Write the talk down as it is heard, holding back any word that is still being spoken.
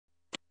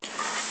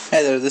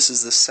Hi there, this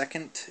is the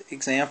second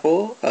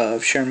example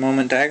of shear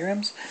moment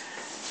diagrams.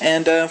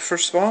 And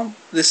first of all,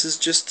 this is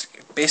just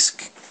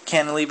basic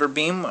cantilever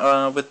beam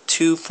with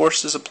two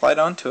forces applied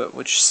onto it,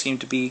 which seem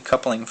to be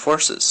coupling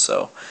forces.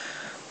 So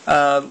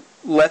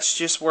let's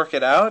just work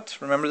it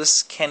out. Remember, this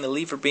is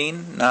cantilever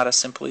beam, not a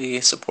simply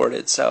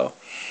supported. So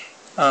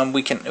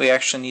we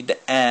actually need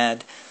to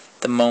add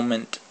the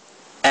moment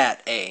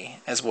at A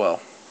as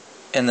well,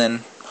 and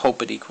then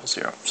hope it equals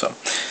 0.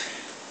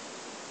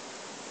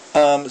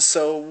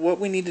 So what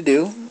we need to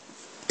do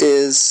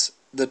is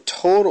the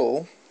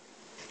total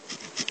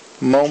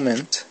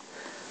moment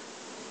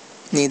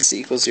needs to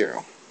equal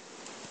 0.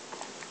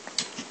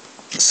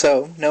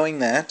 So knowing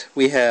that,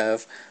 we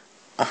have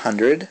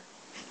 100,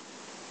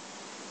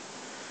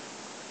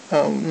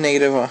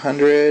 negative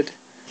 100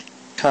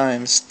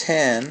 times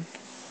 10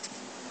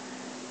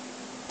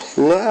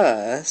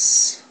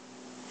 plus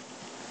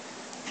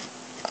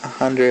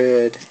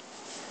 100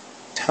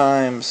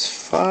 times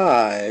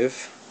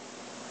 5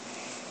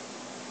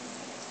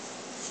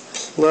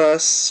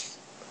 plus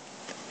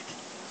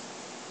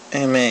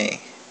MA,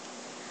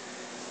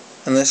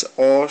 and this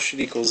all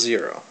should equal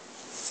 0.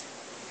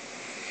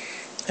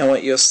 And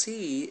what you'll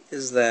see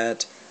is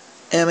that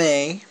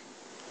MA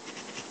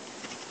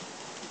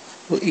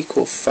will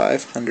equal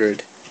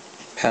 500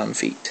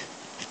 pound-feet.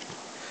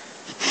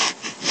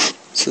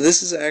 So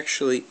this is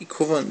actually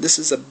equivalent. This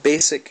is a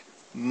basic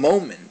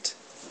moment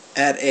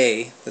at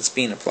A that's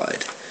being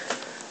applied.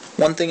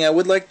 One thing I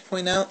would like to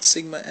point out,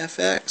 sigma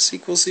fx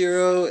equals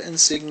 0 and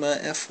sigma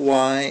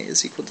fy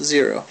is equal to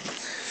 0.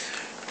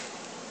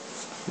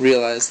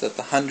 Realize that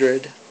the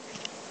 100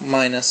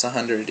 minus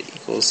 100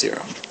 equals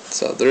 0.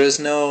 So there is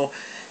no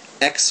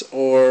x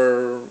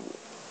or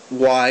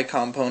y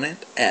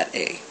component at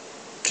A.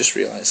 Just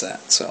realize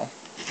that. So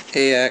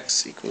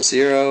ax equals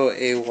 0,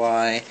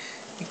 ay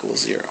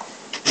equals 0.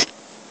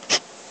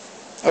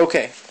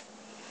 Okay.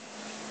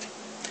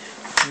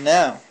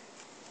 Now,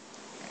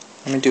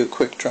 let me do a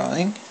quick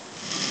drawing.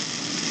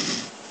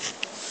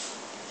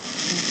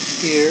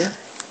 Here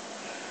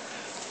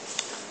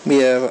we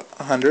have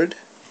 100,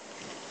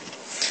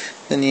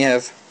 then you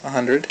have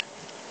 100,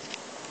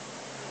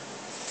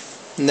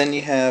 and then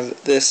you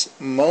have this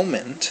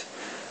moment,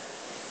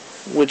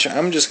 which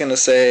I'm just going to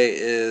say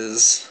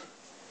is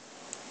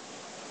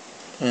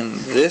in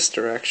this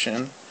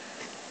direction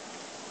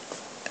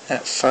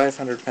at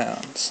 500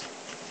 pounds.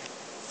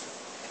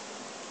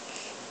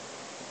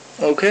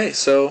 Okay,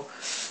 so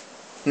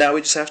now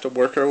we just have to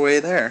work our way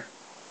there.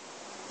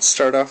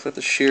 Start off with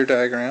the shear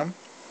diagram.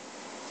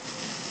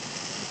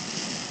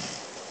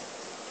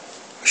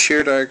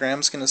 Shear diagram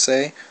is going to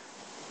say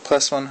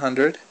plus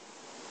 100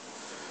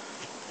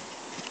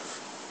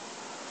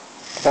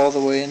 all the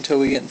way until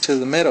we get into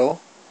the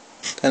middle.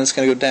 Then it's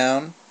going to go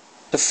down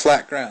to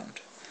flat ground.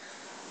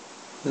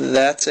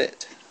 That's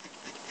it.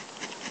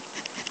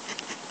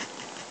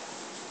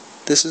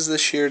 This is the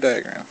shear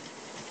diagram.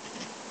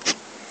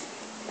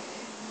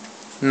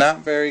 Not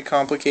very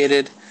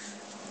complicated.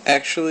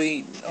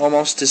 Actually,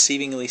 almost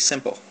deceivingly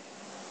simple.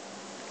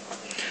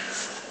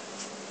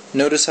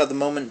 Notice how the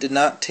moment did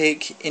not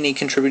take any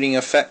contributing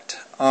effect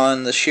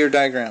on the shear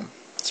diagram.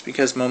 It's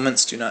because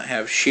moments do not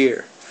have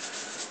shear.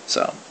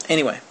 So,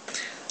 anyway,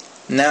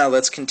 now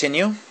let's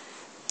continue.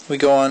 We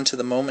go on to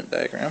the moment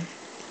diagram,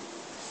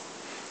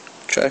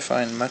 which I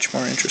find much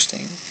more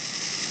interesting.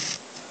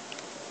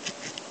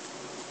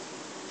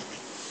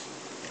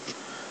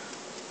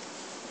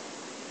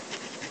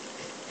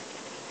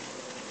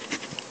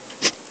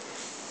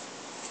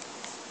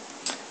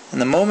 And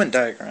the moment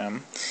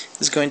diagram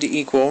is going to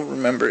equal,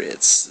 remember,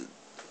 it's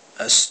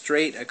a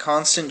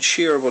constant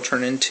shear will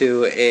turn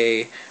into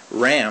a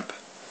ramp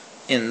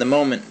in the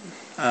moment,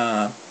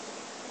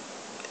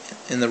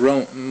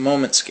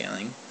 moment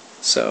scaling.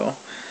 So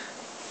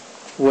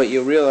what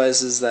you'll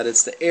realize is that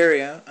it's the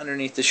area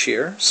underneath the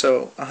shear,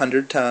 so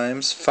 100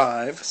 times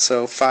 5,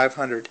 so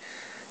 500.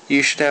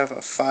 You should have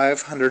a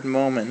 500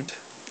 moment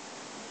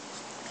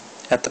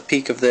at the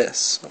peak of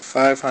this, so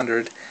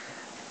 500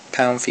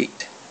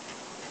 pound-feet.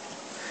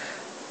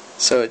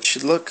 So it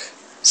should look,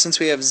 since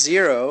we have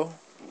 0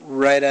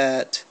 right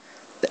at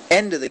the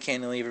end of the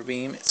cantilever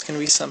beam, it's going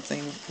to be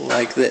something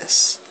like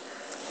this.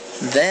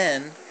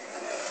 Then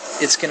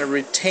it's going to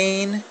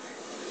retain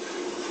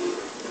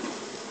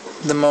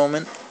the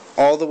moment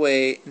all the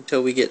way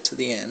until we get to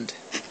the end.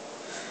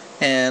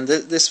 And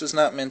this was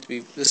not meant to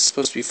be, this is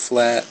supposed to be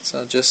flat,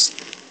 so just,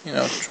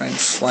 try and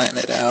flatten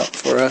it out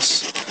for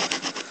us.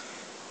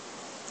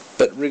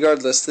 But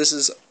regardless, this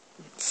is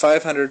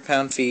 500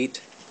 pound-feet.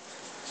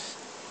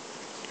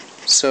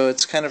 So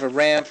it's kind of a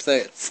ramp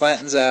that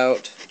flattens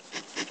out,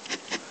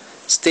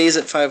 stays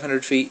at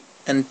 500 feet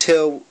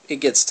until it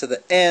gets to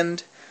the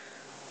end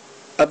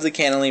of the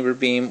cantilever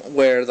beam,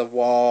 where the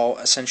wall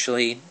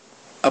essentially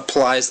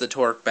applies the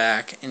torque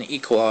back and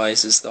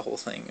equalizes the whole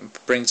thing and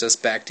brings us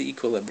back to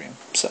equilibrium.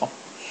 So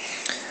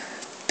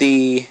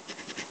the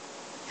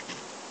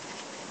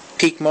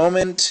peak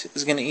moment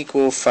is going to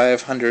equal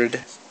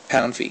 500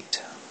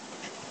 pound-feet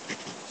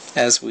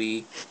as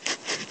we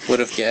would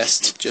have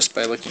guessed just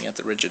by looking at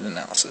the rigid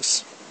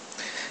analysis.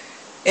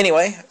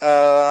 Anyway,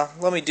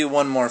 let me do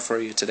one more for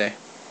you today.